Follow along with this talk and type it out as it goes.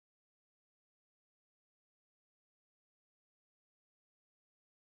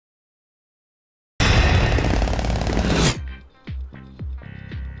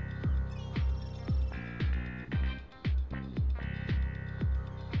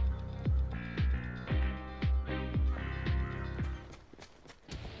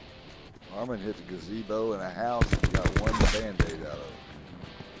Armin hit the gazebo in a house and got one band-aid out of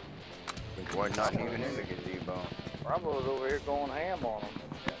it. We're not even in the gazebo. Bravo's over here going ham on him.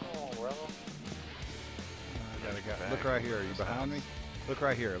 Come on, Bravo. Look right here. Are you behind me? Look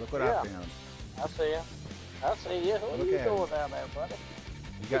right here. Look what I found. I see you. I see you. What are you doing down there, buddy?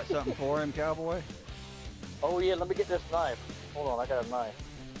 You got something for him, cowboy? Oh yeah, let me get this knife. Hold on, I got a knife.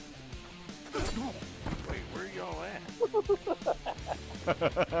 Wait, where y'all at?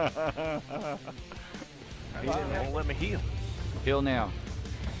 He won't let me heal. Heal now.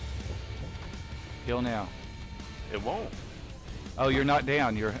 Heal now. It won't. Oh, you're not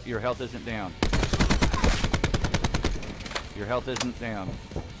down. Your health isn't down. Your health isn't down.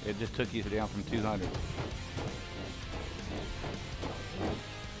 It just took you down from 200.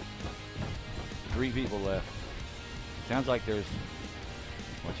 3 people left. Sounds like there's...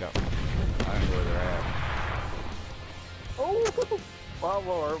 Watch out. I don't know where they're at. Oh!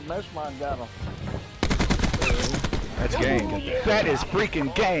 Bravo, mesh mine got him. That's gang. That is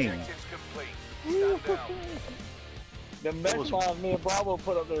freaking gang. The mesh mine me and Bravo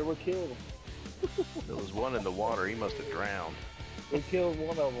put up there, we killed him. There was one in the water. He must have drowned. We killed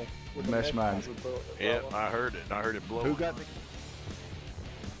one of them. With the mesh mines. Yep, I heard it. I heard it blow. Who got the...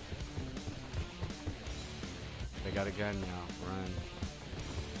 They got a gun now. Run.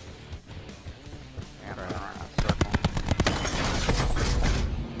 And run around a circle.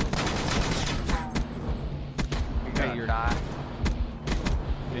 Hey, you're not.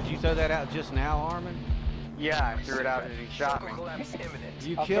 Did you throw that out just now, Armin? Yeah, I threw it out as he shot me.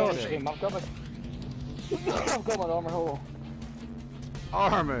 You killed it. I'm coming. I'm coming, Armin. Hold on.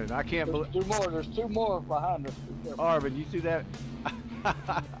 Armin, I can't believe. There's two more behind us. Armin, you see that?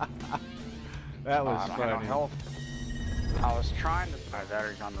 That was funny. I was trying to. Oh,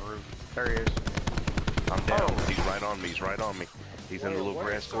 there he's on the roof. There he is. I'm down. Oh. He's right on me. He's right on me. He's in the little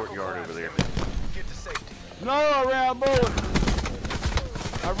grass courtyard over there. Get to safety. No, I ran out of bullets.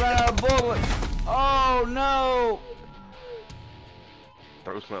 I ran out of bullets. Oh no!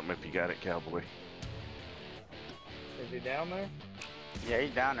 Throw something if you got it, cowboy. Is he down there? Yeah,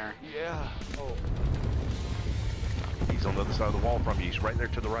 he's down there. Yeah. Oh. He's on the other side of the wall from you. He's right there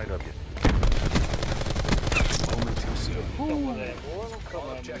to the right of you. Only too soon.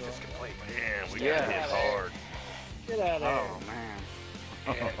 All objectives complete. Man, we got hit hard. Get out of there. Oh man.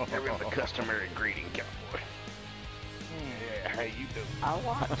 Yeah, there was the customary greeting, cowboy. Yeah, how you doing? I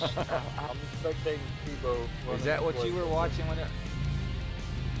watched. I'm spectating Tebow. Is that what you were watching when it?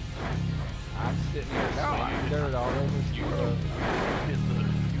 I'm sitting here slinging dirt all over you.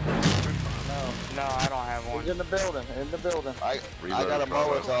 No, I don't have one. He's in the building. In the building. I got a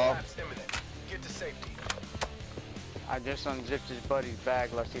Molotov. Get to safety. I just unzipped his buddy's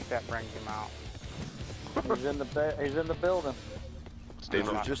bag. Let's see if that brings him out. He's in the building. Stand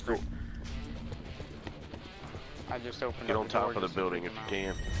on Just I just opened. Get up on the top door of the just to building if keep you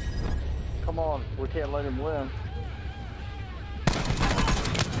him can. Come on, we can't let him win.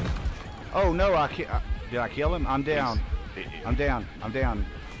 Oh no, I can't. Did I kill him? I'm down. I'm down. I'm down.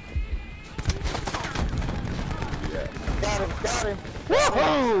 yeah. Got him.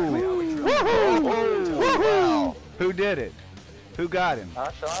 Woohoo! Woohoo! Who did it? Who got him?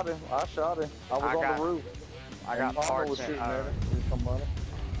 I shot him. I was on the roof. I got Arnold was parts shooting in. at him. He's somebody.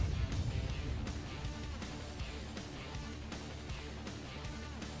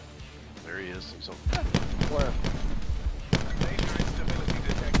 There he is. He's on. Where? Major instability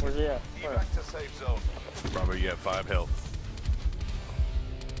detected. Where's he at? Where? Evac to safe zone. Bravo, you have 5 health.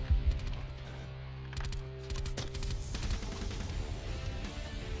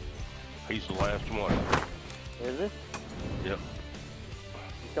 He's the last one. Is he? Yep.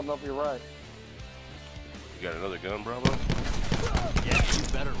 He's coming up your right. You got another gun, Bravo? Yeah, you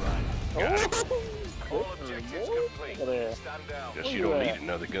better run. Got it. All objectives complete. Look at that. Stand down. Guess you don't need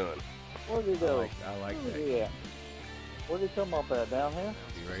another gun. Where's he I go? like Where's that. he at? Where'd he come up at? Down here?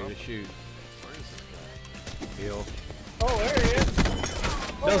 Be ready to shoot. Heal. Oh, there he is.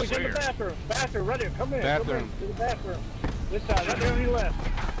 Oh, No, he's in the where? bathroom. Bathroom, right here. Come in. Bathroom. Come in. To the bathroom. This side, right there on your left.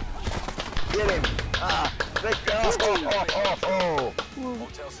 Get him! Ah! Let's go!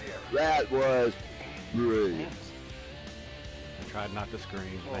 Hotel Sierra. That was great. I tried not to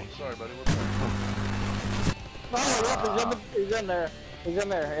scream. Oh, Thank you. sorry, buddy. What's that? Oh, look, he's in there. He's in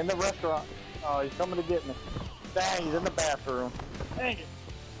there, in the restaurant. Oh, he's coming to get me. Dang, he's in the bathroom. Dang it.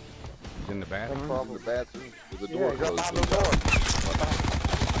 He's in the In bathroom. the bathroom with the Yeah, door he's up closed. behind the door.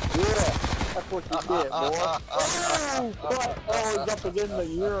 Yeah, that's what you get, boy. Oh, he's up against the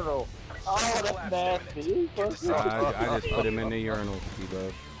urinal. Oh, that's nasty. You I just put him in the urinal,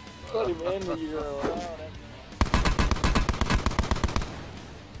 Steve. put him in the urinal.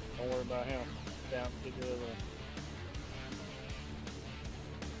 Oh, that's... worry about him. Down, get the other one.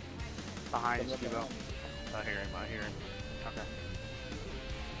 Behind you, Skibo. I hear him. Okay.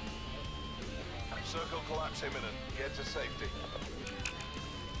 Circle collapse imminent. Get to safety.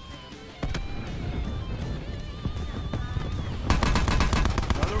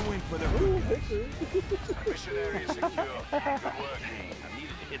 Another wing for them. Mission area secure. Good work. I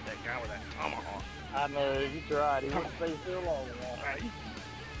needed to hit that guy with that tomahawk. I know, you tried. He wouldn't stay still long enough. Right.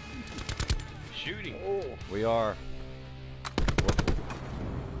 Shooting. Oh, We are.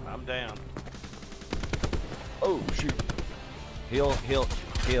 I'm down. Oh, shoot. Heal. he was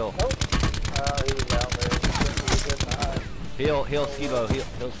out there. He was in the eye. Heal Skibo.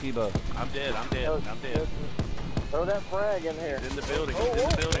 Heal Skibo. I'm dead. Throw that frag in here. He's in the building. He's in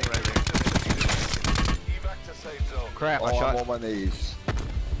the building right there. Evac to safe zone. Crap, Oh, I I'm shot. on my knees.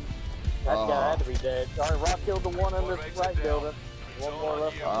 That guy had to be dead. Alright, Rock killed the one in One this exit right down. building. It's One all more on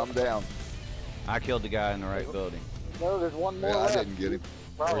left. you. I'm down. I killed the guy in the right building. No, there's one more Yeah, I left. didn't get him.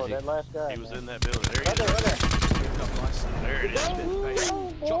 Bravo, Where's he? that last guy. He was man. in that building. There he Right there, is. right there. There it is.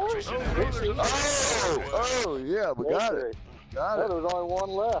 Oh, Mission area secure. Oh, yeah, we got it. Got Oh, it. there was only one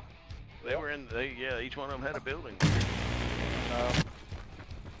left. They were in. Yeah, each one of them had a building. Uh,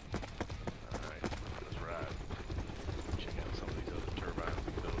 Alright, let's ride. Check out some of these other turbines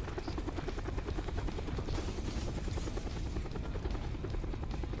and buildings.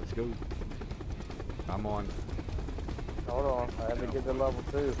 Let's go. I'm on. hold on, I had to get to level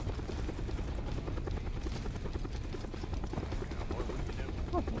 2.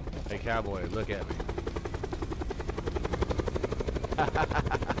 Hey, cowboy, look at me.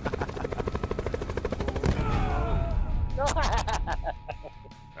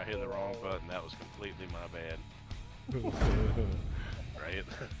 I hit the wrong button. That was completely my bad. Right?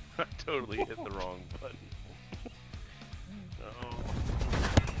 I totally hit the wrong button. Oh.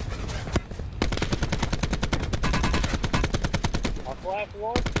 I flashed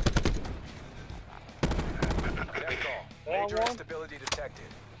one. Check all. Down Major one. instability detected.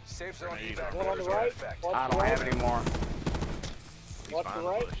 Safe zone Grenade. evac One on the orders are in right. effect. Watch I the don't right. have any more. He's Watch the fine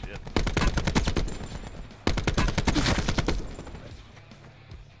right. with us, shit.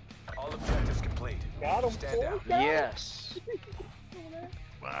 All objectives complete. Got him. Stand down. Yes.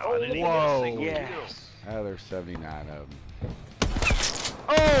 Wow, I didn't even get a Whoa. single kill. Yes. Oh, there's 79 of them.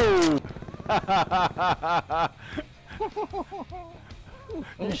 Oh!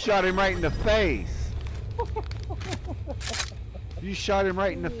 You shot him right in the face. You shot him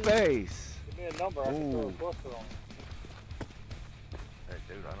right in the face. Give me a number. I can throw a Ooh. cluster on. Hey,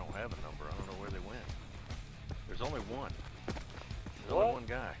 dude, I don't have a number. I don't know where they went. There's only one. There's What? only one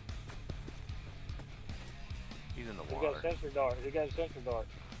guy. He's in the He got water. a sensor dart. He got a sensor dart.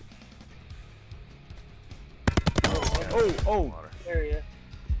 Oh! Water. There he is.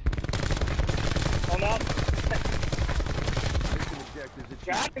 Oh no.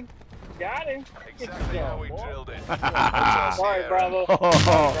 Got him. Got him. Exactly how we Boy. drilled it. Sorry, Bravo. Oh.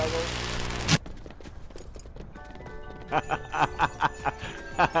 Bravo.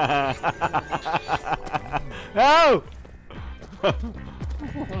 No!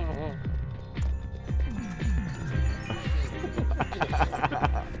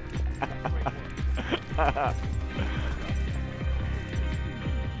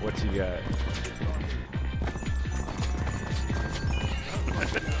 What you got?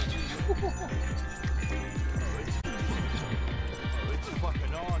 It's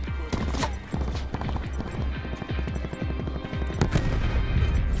fucking on.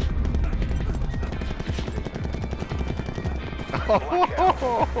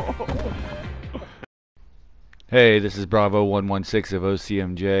 Hey, this is Bravo 116 of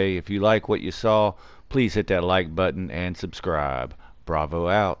OCMJ. If you like what you saw, please hit that like button and subscribe. Bravo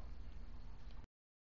out.